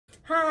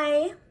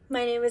Hi,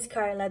 my name is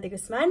Carla de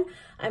Guzman.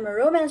 I'm a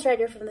romance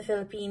writer from the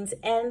Philippines,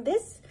 and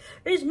this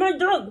is my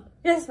dog.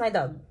 Yes, my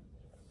dog.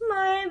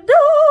 My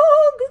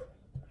dog!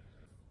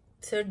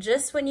 So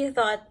just when you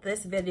thought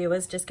this video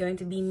was just going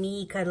to be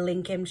me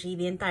cuddling kimchi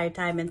the entire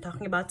time and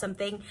talking about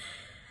something,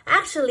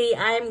 actually,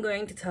 I'm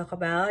going to talk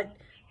about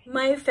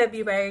my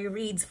February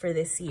reads for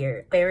this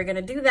year. Okay, we're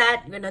gonna do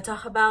that. We're gonna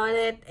talk about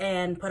it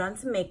and put on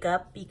some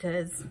makeup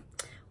because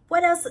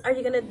what else are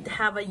you gonna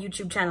have a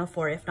YouTube channel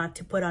for if not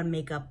to put on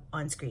makeup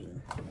on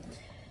screen?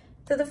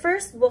 So the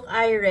first book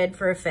I read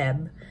for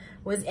Feb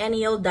was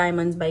Any Old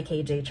Diamonds by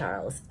KJ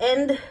Charles.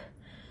 And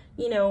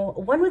you know,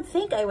 one would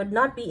think I would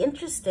not be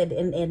interested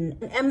in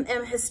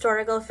MM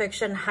historical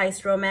fiction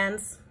heist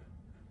romance.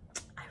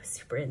 I was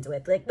super into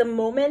it. Like the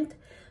moment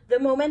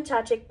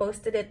Chachik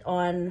posted it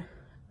on,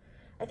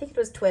 I think it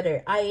was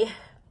Twitter, I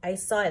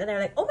saw it and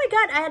I'm like, oh my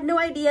god, I had no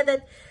idea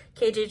that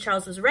KJ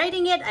Charles was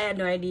writing it. I had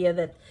no idea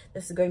that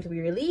this is going to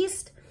be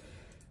released.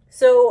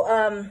 So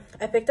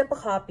I picked up a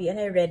copy and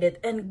I read it,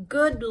 and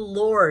good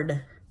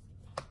lord,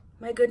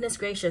 my goodness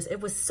gracious, it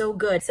was so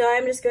good. So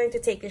I'm just going to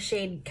take the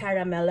shade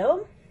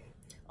Caramello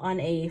on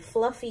a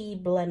fluffy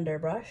blender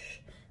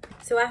brush.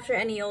 So after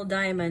Any Old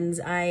Diamonds,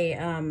 I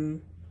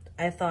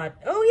thought,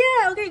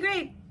 oh yeah, okay,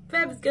 great,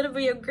 Feb's gonna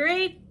be a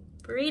great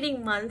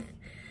reading month.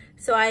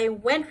 So I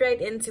went right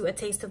into A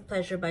Taste of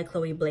Pleasure by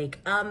Chloe Blake.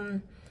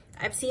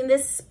 I've seen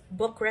this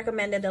book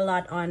recommended a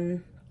lot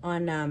on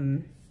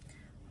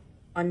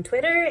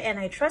Twitter, and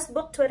I trust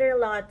book Twitter a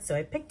lot, so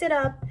I picked it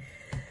up.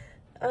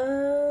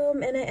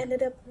 And I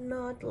ended up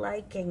not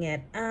liking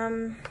it.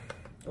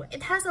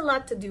 It has a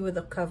lot to do with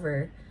the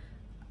cover.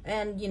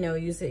 And you know,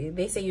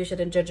 they say you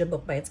shouldn't judge a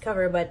book by its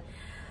cover, but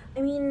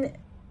I mean,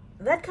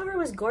 that cover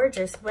was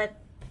gorgeous, but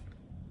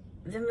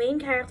the main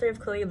character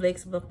of Chloe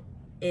Blake's book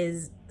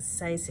is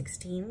size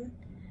 16.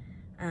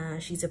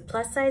 She's a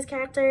plus size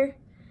character,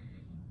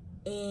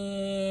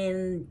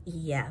 and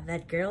yeah,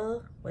 that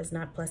girl was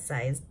not plus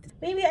sized.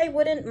 Maybe I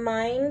wouldn't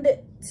mind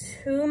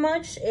too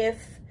much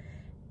if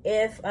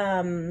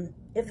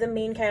the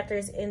main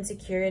character's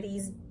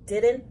insecurities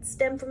didn't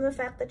stem from the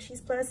fact that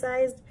she's plus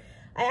sized.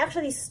 I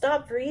actually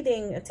stopped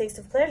reading A Taste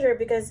of Pleasure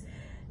because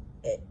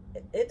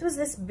it was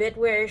this bit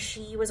where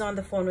she was on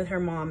the phone with her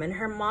mom, and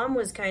her mom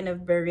was kind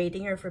of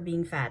berating her for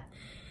being fat,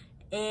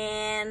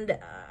 and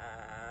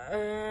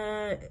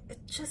it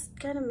just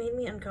kind of made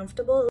me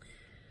uncomfortable.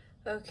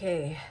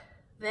 Okay,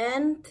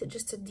 then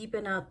just to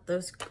deepen out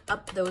those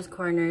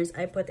corners,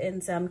 I put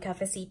in some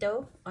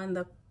cafecito on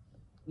the,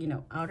 you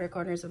know, outer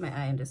corners of my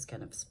eye and just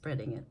kind of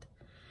spreading it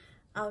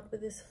out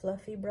with this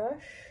fluffy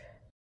brush.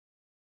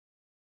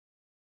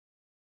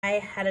 I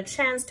had a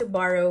chance to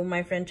borrow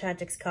my friend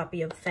Chachik's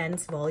copy of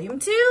Fence Volume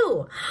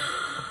 2.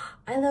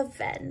 I love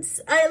Fence.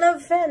 I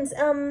love Fence.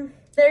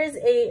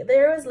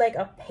 There was like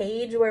a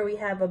page where we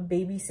have a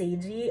baby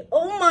Seiji.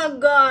 Oh my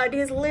god,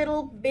 his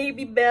little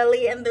baby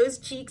belly and those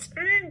cheeks.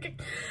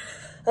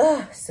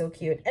 Oh, so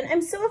cute. And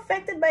I'm so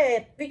affected by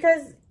it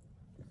because,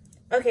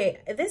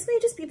 okay, this may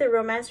just be the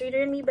romance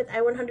reader in me, but I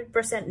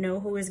 100% know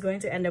who is going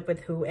to end up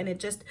with who, and it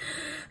just,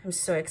 I'm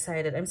so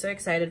excited. I'm so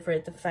excited for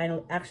it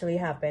to actually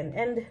happen.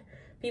 And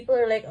people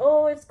are like,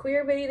 oh, it's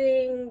queer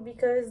baiting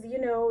because, you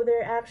know,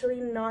 they're actually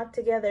not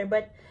together.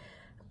 But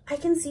I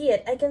can see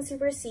it. I can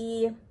super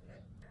see.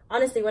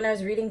 Honestly, when I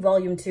was reading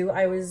Volume 2,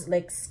 I was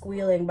like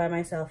squealing by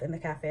myself in the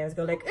cafe. I was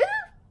going like,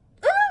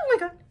 oh my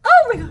god,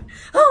 oh my god,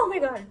 oh my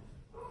god.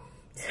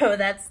 So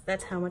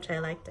that's how much I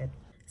liked it.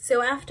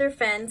 So after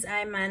Fence,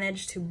 I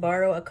managed to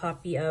borrow a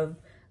copy of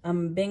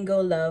Bingo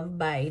Love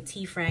by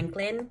T.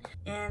 Franklin.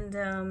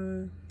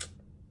 And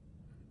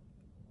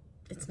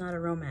it's not a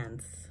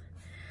romance.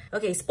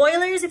 Okay,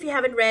 spoilers if you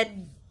haven't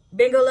read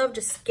Bingo Love,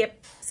 just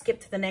skip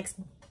to the next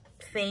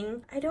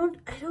thing. I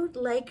don't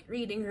like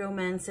reading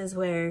romances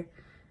where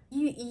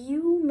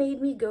you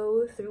made me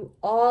go through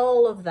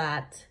all of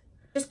that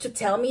just to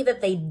tell me that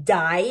they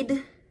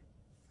died.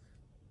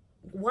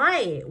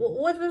 Why?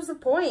 What was the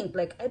point?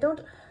 Like, I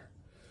don't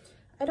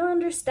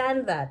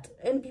understand that.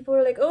 And people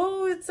are like,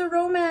 oh, it's a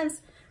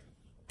romance.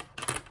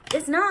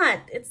 It's not.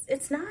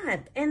 It's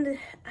not. And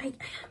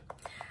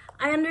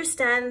I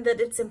understand that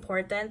it's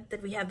important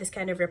that we have this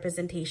kind of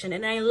representation,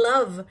 and I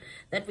love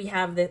that we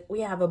have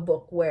a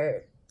book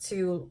where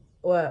two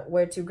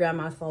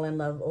grandmas fall in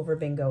love over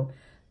bingo.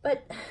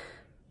 But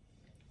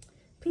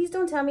please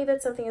don't tell me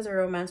that something is a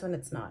romance when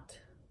it's not.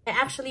 I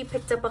actually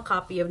picked up a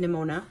copy of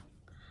Nimona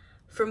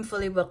from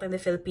Fully Booked in the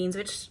Philippines,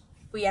 which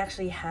we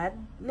actually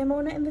had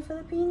Nimona in the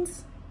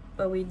Philippines,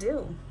 but we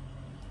do.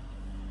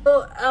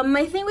 So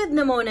my thing with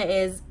Nimona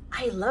is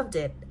I loved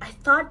it. I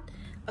thought,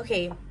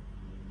 okay,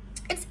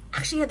 it's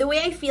actually the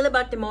way I feel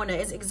about Nimona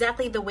is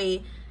exactly the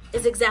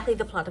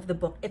plot of the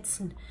book. It's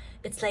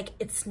like,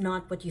 it's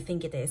not what you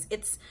think it is.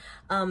 It's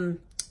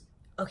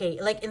okay,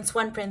 like in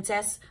Swan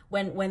Princess,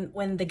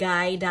 when the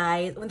guy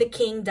dies, when the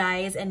king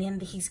dies, and then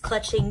he's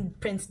clutching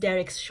Prince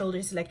Derek's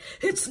shoulders, like,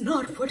 it's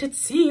not what it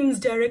seems,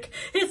 Derek.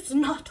 It's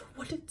not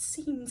what it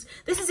seems.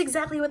 This is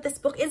exactly what this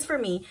book is for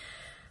me.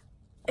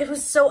 It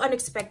was so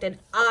unexpected.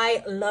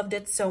 I loved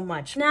it so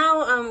much.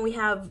 Now we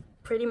have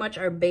pretty much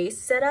our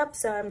base set up,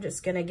 so I'm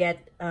just gonna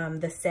get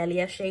the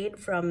Celia shade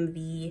from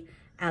the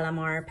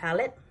Alamar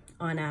palette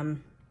on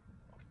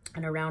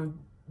a round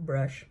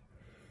brush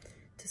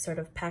to sort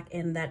of pack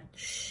in that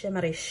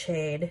shimmery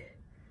shade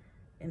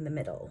in the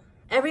middle.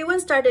 Everyone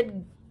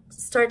started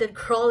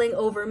crawling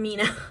over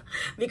Mina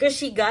because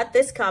she got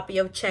this copy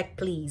of Check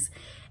Please,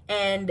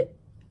 and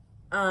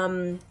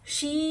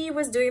she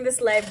was doing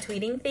this live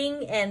tweeting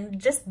thing, and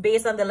just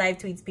based on the live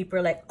tweets, people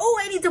were like, oh,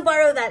 I need to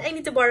borrow that, I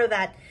need to borrow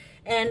that.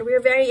 And we're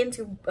very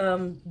into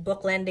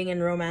book lending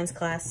and romance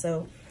class,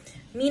 so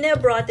Mina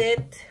brought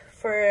it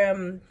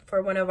for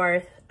one of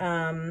our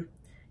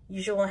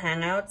usual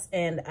hangouts,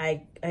 and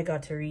I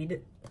got to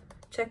read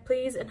Check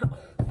Please, and oh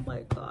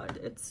my god,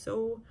 it's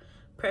so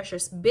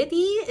precious.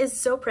 Biddy is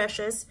so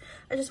precious.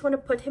 I just want to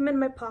put him in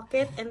my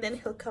pocket, and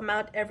then he'll come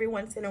out every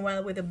once in a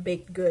while with a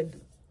baked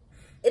good.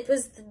 It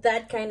was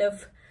that kind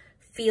of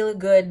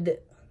feel-good,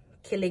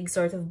 kilig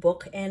sort of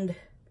book, and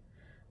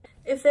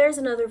if there's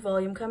another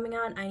volume coming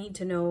out, I need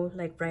to know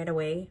like right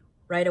away,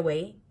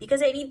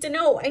 because I need to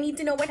know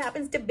what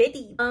happens to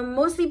Biddy.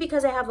 Mostly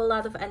because I have a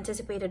lot of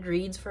anticipated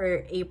reads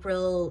for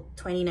April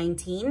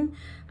 2019.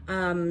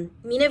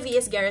 Mina v.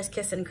 Esguerra's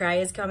Kiss and Cry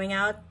is coming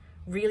out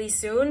really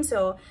soon,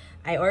 so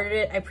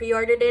I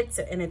pre-ordered it,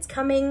 and it's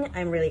coming.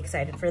 I'm really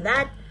excited for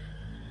that.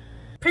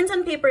 Prince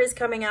on Paper is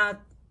coming out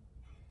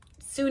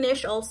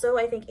soonish also,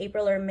 I think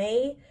April or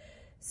May,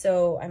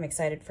 so I'm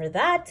excited for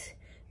that.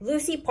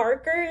 Lucy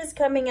Parker is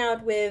coming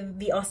out with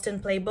the Austen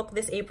Playbook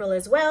this April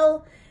as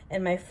well,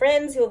 and my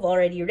friends who have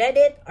already read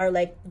it are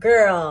like,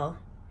 girl,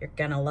 you're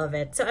gonna love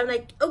it. So I'm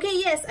like, okay,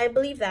 yes, I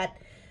believe that.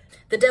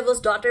 The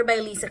Devil's Daughter by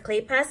Lisa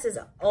Kleypas is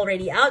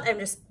already out. I'm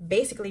just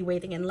basically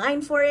waiting in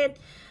line for it.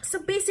 So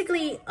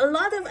basically, a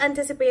lot of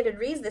anticipated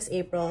reads this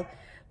April,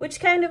 which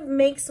kind of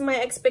makes my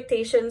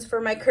expectations for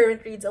my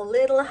current reads a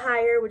little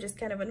higher, which is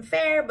kind of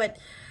unfair, but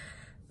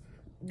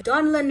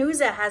Dawn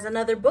Lanuza has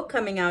another book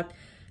coming out.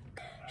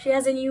 She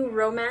has a new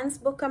romance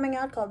book coming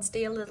out called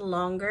Stay a Little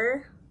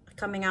Longer,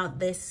 coming out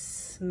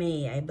this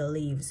May, I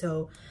believe.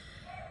 So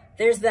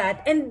there's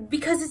that. And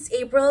because it's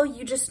April,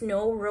 you just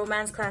know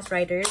romance class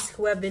writers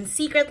who have been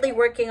secretly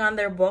working on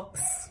their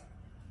books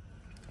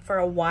for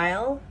a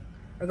while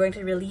are going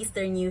to release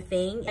their new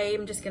thing. I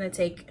am just going to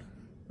take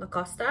La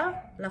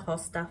Costa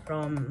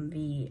from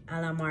the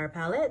Alamar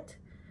palette.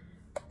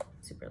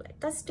 Super light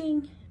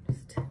dusting.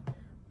 Just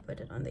put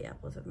it on the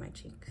apples of my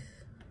cheeks.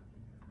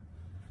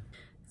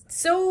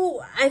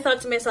 So I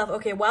thought to myself,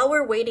 okay, while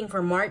we're waiting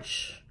for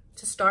March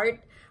to start,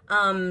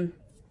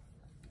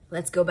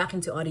 let's go back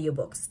into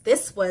audiobooks.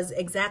 This was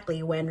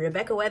exactly when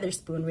Rebekah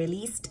Weatherspoon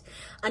released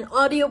an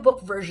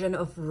audiobook version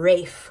of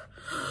Rafe.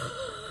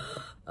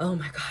 Oh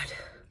my god.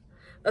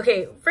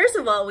 Okay, first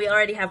of all, we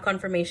already have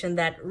confirmation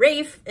that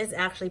Rafe is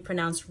actually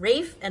pronounced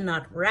Rafe and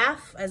not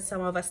Raf, as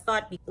some of us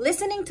thought.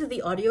 Listening to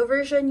the audio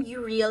version,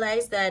 you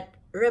realize that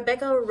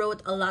Rebekah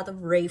wrote a lot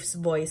of Rafe's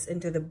voice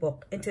into the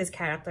book, into his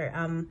character.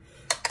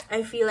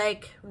 I feel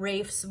like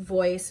Rafe's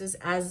voice is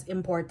as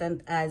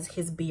important as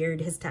his beard,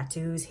 his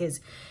tattoos,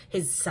 his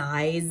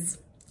size.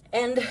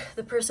 And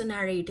the person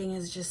narrating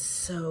is just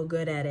so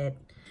good at it.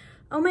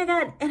 Oh my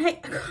god, and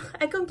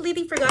I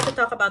completely forgot to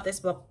talk about this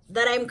book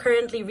that I'm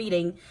currently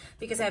reading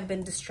because I've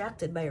been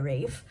distracted by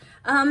Rafe.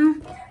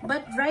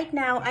 But right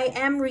now I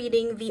am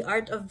reading The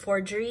Art of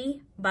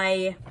Forgery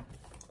by,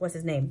 what's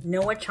his name?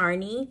 Noah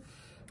Charney.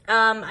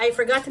 I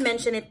forgot to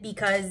mention it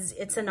because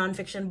it's a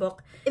nonfiction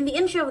book. In the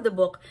intro of the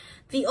book,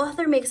 the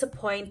author makes a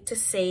point to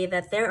say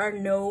that there are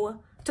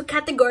no, to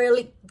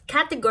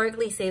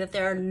categorically say that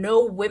there are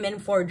no women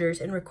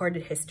forgers in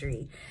recorded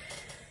history.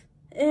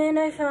 And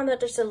I found that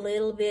just a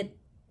little bit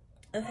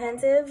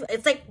offensive.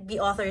 It's like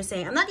the author is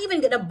saying, I'm not even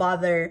gonna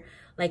bother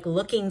like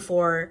looking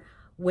for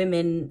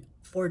women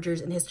forgers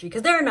in history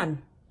because there are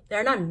none. There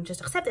are none.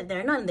 Just accept it. There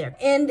are none there.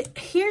 And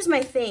here's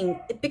my thing.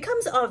 It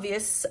becomes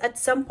obvious at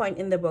some point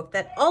in the book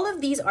that all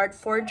of these art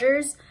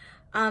forgers,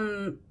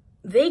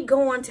 they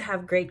go on to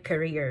have great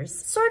careers.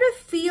 Sort of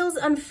feels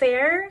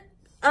unfair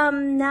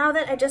now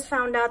that I just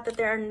found out that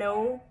there are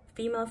no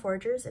female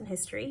forgers in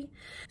history.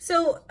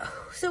 So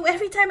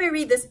every time I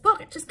read this book,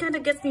 it just kind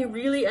of gets me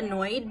really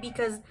annoyed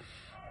because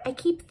I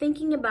keep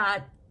thinking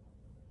about,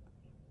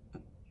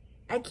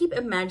 I keep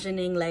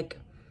imagining like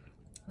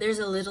there's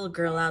a little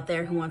girl out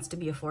there who wants to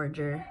be a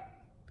forger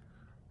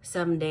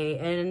someday,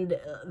 and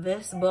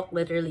this book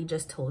literally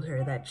just told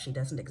her that she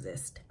doesn't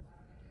exist.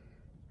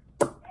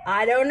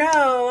 I don't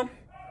know.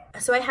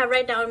 So I have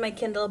right now in my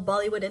Kindle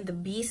Bollywood and the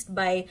Beast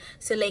by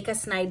Suleika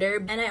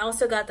Snyder, and I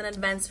also got an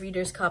advanced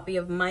reader's copy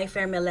of My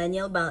Fair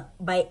Millennial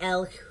by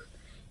L.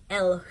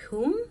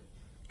 Hume.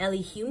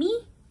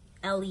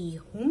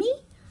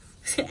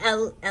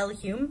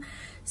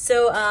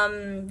 So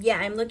yeah,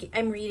 I'm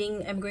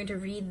going to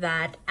read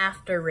that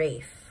after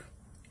Rafe.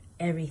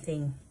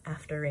 Everything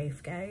after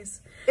Rafe,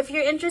 guys. If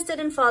you're interested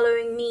in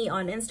following me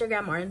on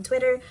Instagram or on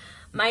Twitter,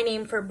 my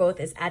name for both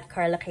is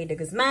 @Carla K. de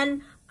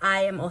Guzman.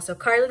 I am also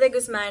Carla de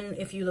Guzman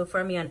if you look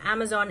for me on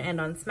Amazon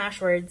and on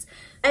Smashwords.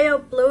 I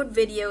upload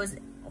videos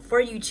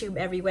for YouTube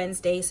every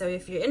Wednesday, so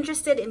if you're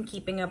interested in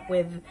keeping up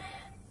with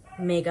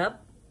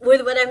makeup,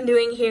 with what I'm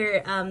doing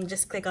here,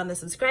 just click on the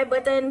subscribe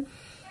button.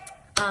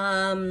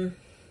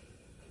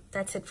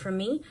 That's it from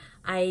me.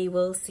 I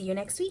will see you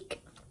next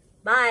week.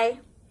 Bye!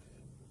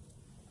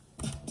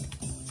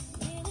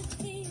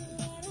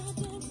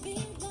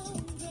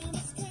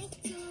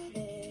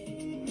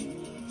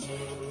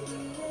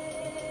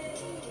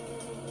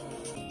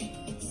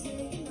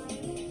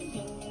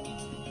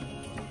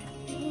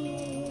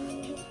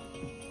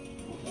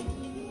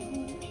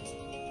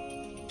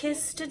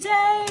 Kiss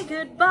today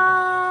goodbye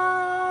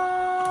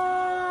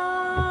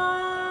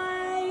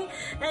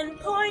and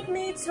point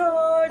me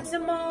towards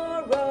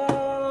tomorrow.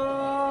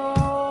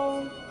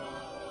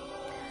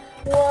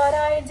 What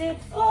I did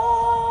for